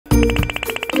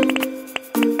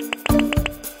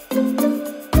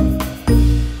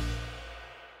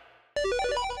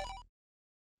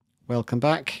Welcome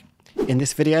back. In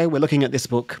this video we're looking at this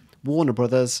book, Warner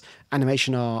Brothers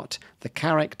Animation Art, the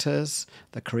characters,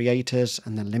 the creators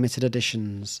and the limited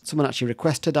editions. Someone actually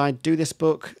requested I do this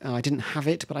book. I didn't have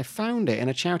it, but I found it in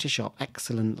a charity shop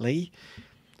excellently.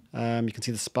 You can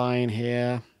see the spine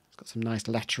here. It's got some nice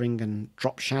lettering and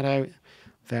drop shadow,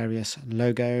 various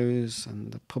logos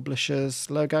and the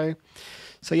publisher's logo.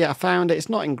 So yeah, I found it. It's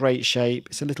not in great shape.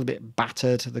 It's a little bit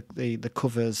battered. The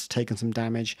cover's taken some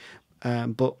damage,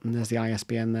 but there's the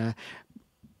ISBN there.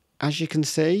 As you can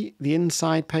see, the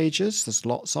inside pages, there's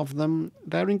lots of them.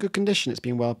 They're in good condition. It's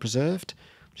been well preserved.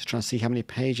 I'm just trying to see how many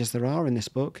pages there are in this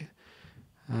book.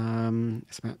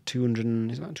 It's about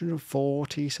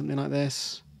 240, something like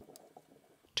this.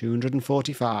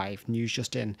 245, news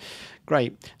just in.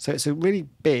 Great. So it's a really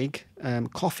big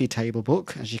coffee table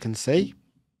book, as you can see.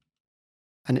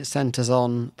 And it centres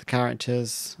on the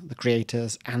characters, the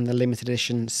creators, and the limited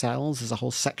edition cells. There's a whole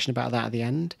section about that at the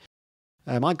end.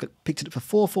 I picked it up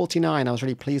for $4.49. I was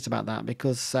really pleased about that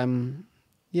because,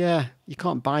 yeah, you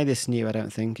can't buy this new, I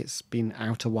don't think. It's been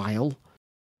out a while.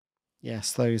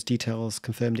 Yes, those details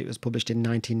confirmed it was published in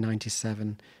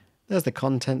 1997. There's the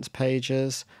contents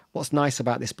pages. What's nice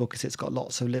about this book is it's got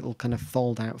lots of little kind of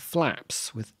fold-out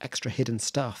flaps with extra hidden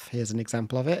stuff. Here's an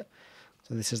example of it.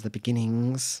 So this is the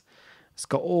beginnings. It's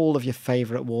got all of your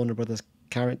favourite Warner Brothers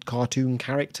cartoon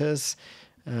characters.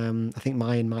 I think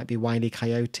mine might be Wile E.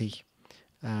 Coyote.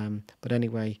 But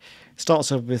anyway,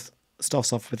 starts off with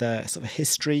a sort of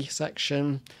history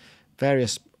section,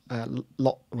 various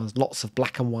lots of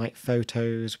black and white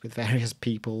photos with various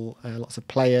people, lots of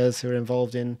players who are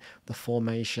involved in the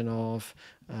formation of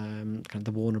kind of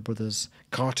the Warner Brothers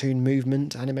cartoon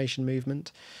movement, animation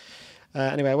movement.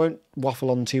 Anyway, I won't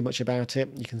waffle on too much about it.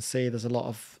 You can see there's a lot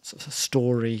of sort of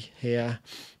story here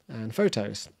and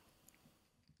photos.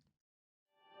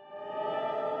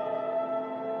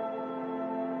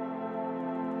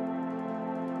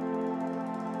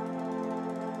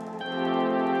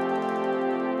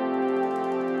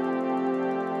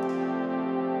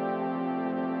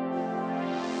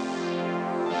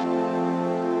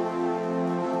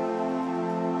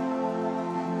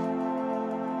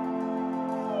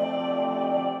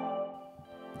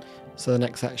 So the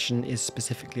next section is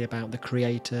specifically about the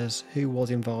creators, who was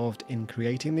involved in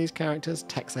creating these characters.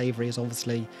 Tex Avery is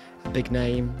obviously a big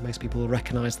name. Most people will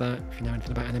recognise that if you know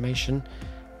anything about animation.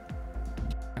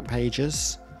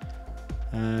 Pages.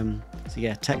 So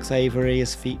yeah, Tex Avery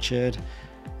is featured,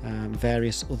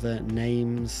 various other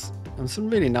names, and some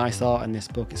really nice art in this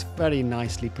book. It's very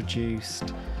nicely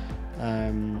produced.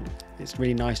 It's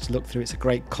really nice to look through. It's a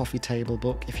great coffee table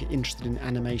book if you're interested in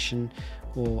animation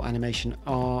or animation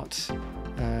art,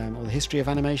 or the history of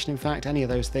animation, in fact, any of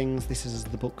those things. This is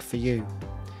the book for you.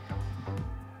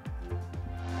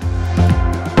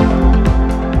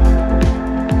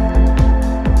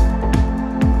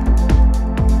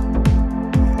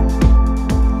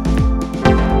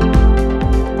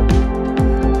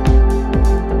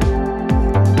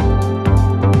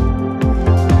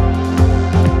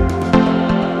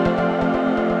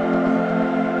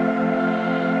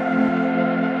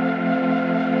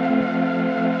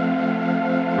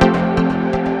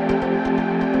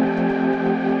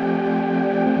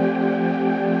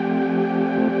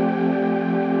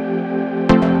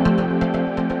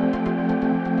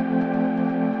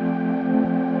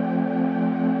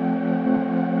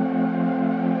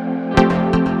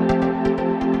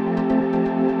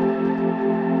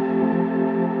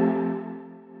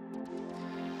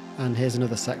 And here's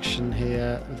another section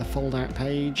here with a fold-out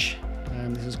page.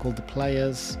 This is called The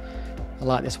Players. I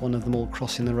like this one of them all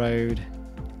crossing the road.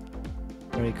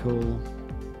 Very cool.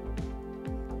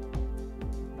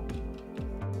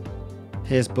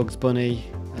 Here's Bugs Bunny,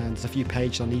 and there's a few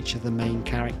pages on each of the main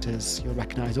characters. You'll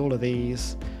recognise all of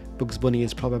these. Bugs Bunny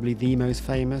is probably the most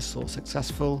famous or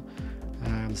successful.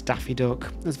 There's Daffy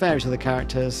Duck. There's various other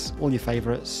characters, all your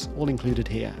favourites, all included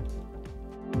here.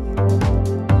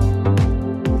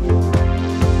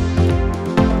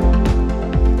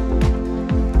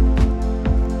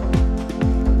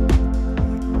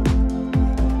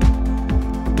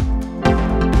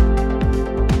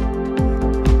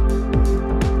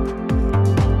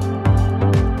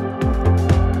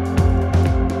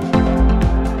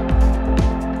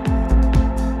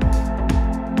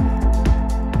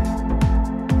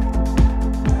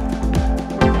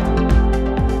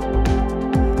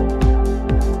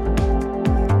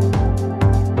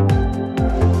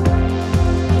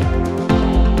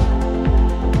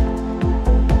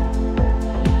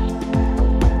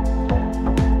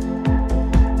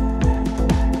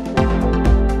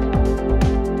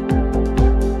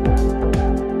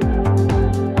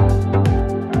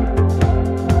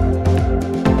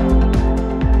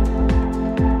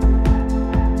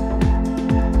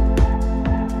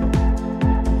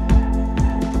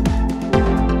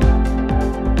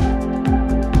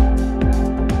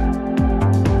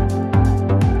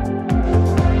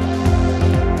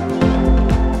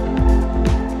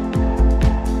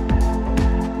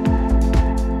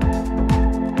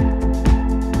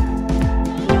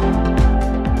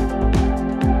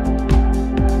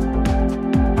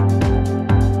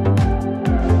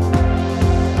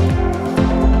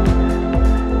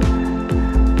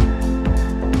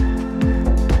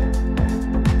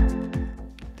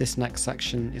 This next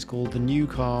section is called the New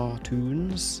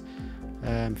Cartoons.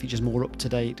 Features more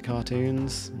up-to-date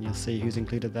cartoons. And you'll see who's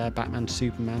included there: Batman,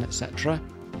 Superman, etc.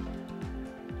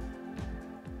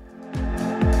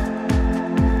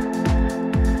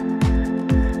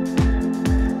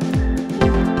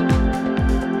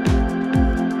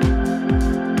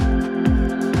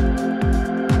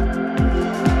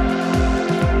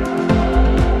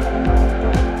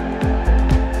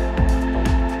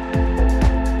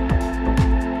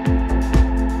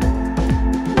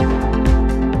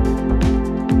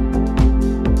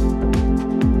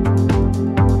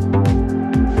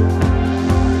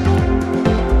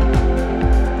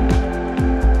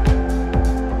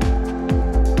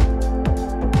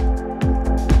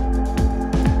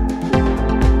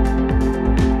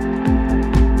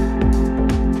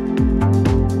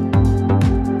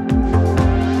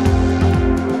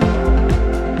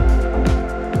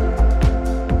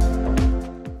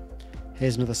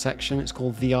 Here's another section, it's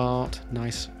called The Art.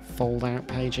 Nice fold out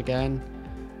page again.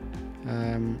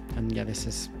 And yeah, this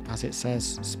is, as it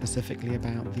says, specifically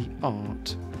about the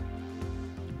art.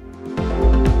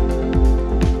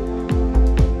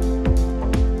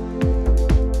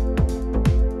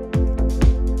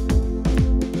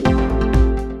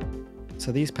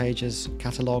 So these pages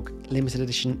catalogue limited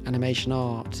edition animation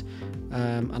art.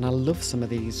 And I love some of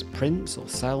these prints or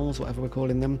cells, whatever we're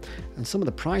calling them, and some of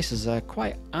the prices are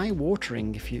quite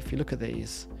eye-watering if you look at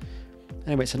these.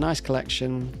 Anyway, it's a nice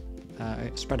collection.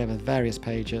 It's spread over various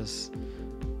pages.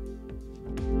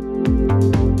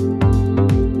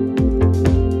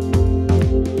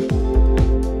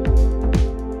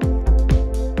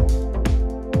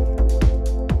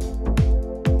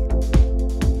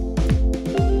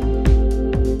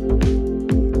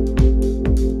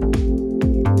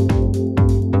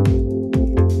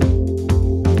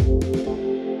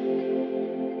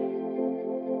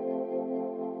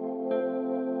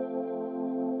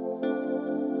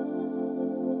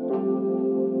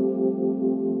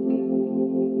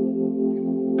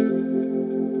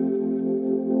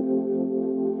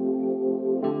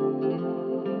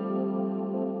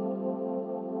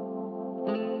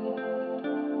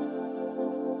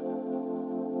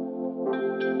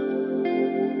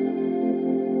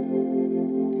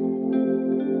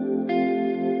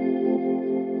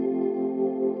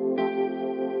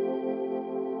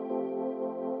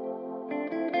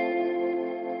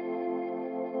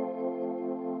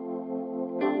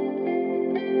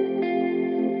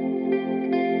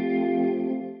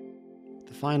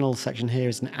 Final section here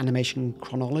is an animation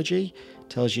chronology.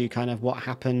 Tells you kind of what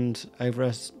happened over a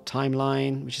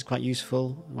timeline, which is quite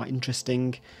useful, quite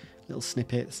interesting, little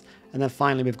snippets. And then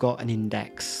finally we've got an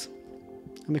index.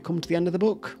 And we come to the end of the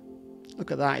book.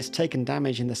 Look at that, it's taken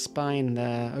damage in the spine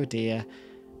there, oh dear.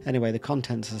 Anyway, the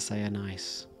contents, as I say, are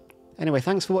nice. Anyway,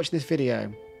 thanks for watching this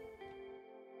video.